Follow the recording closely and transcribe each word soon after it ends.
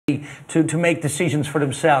to make decisions for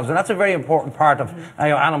themselves, and that's a very important part of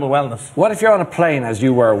animal wellness. What if you're on a plane, as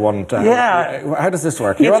you were one time? Yeah. How does this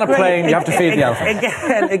work? You're on a plane, you have to feed the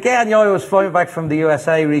elephant. Again, I was flying back from the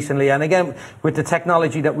USA recently, and again, with the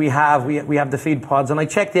technology that we have the feed pods, and I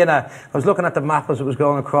checked in, I was looking at the map as it was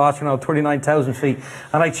going across, 39,000 feet,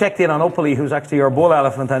 and I checked in on Uppally, who's actually your bull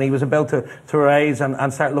elephant, and he was about to raise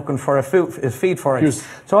and start looking for a feed for it.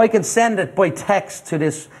 So I can send it by text to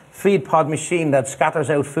this feed pod machine that scatters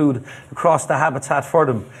out food across the habitat for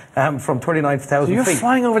them from 39,000 feet. So you're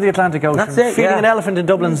flying over the Atlantic Ocean, feeding an elephant in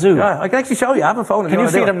Dublin Zoo. Yeah, I can actually show you. I have a phone. Can you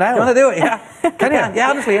feed him now? You want to do it? Yeah. Can you? Yeah,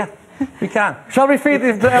 honestly, yeah. We can. Shall we feed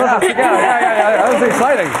the elephant? Yeah. That was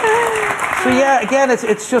exciting. So yeah, again,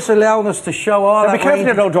 it's just allowing us to show all that. Be careful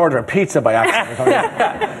you don't order a pizza by accident.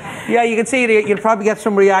 Yeah, you can see you'll probably get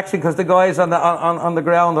some reaction because the guys on the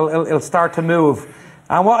ground will start to move.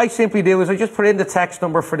 And what I simply do is I just put in the text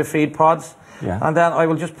number for the feed pods, and then I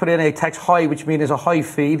will just put in a text high, which means it's a high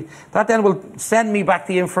feed. That then will send me back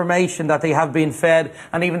the information that they have been fed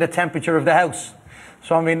and even the temperature of the house.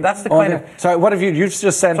 So, I mean, that's the kind of... So, what have you just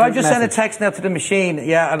sent? So, I just sent a text now to the machine,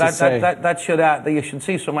 and that should, you should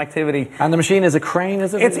see some activity. And the machine is a crane,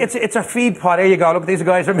 is it? It's a feed pod. There you go. Look, these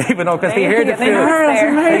guys are moving up because they hear the food.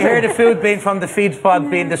 They hear the food being from the feed pod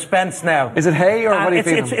being dispensed now. Is it hay or what do you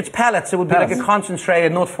feed them? It's pellets. It would be like a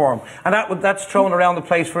concentrated nut form. And that's thrown around the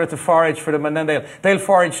place for it to forage for them, and then they'll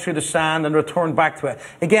forage through the sand and return back to it.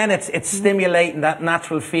 Again, it's stimulating that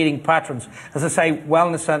natural feeding patterns. As I say,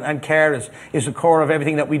 wellness and care is the core of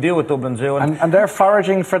everything that we do at Dublin Zoo. And they're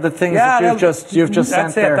foraging for the things that you've just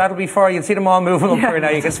sent there. That's it. That'll be for you. You'll see them all moving up here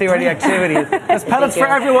now. You can see where the activity is. There's pellets for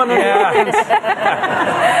everyone. Yeah.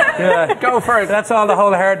 Go for it. That's all the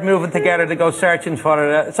whole herd moving together to go searching for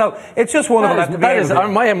it. So it's just wonderful.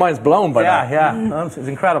 My mind's blown by that. Yeah. It's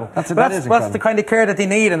incredible. That's the kind of care that they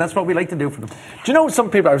need, and that's what we like to do for them. Do you know some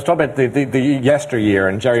people, I was talking about the yesteryear,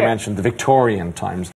 and Jerry mentioned the Victorian times.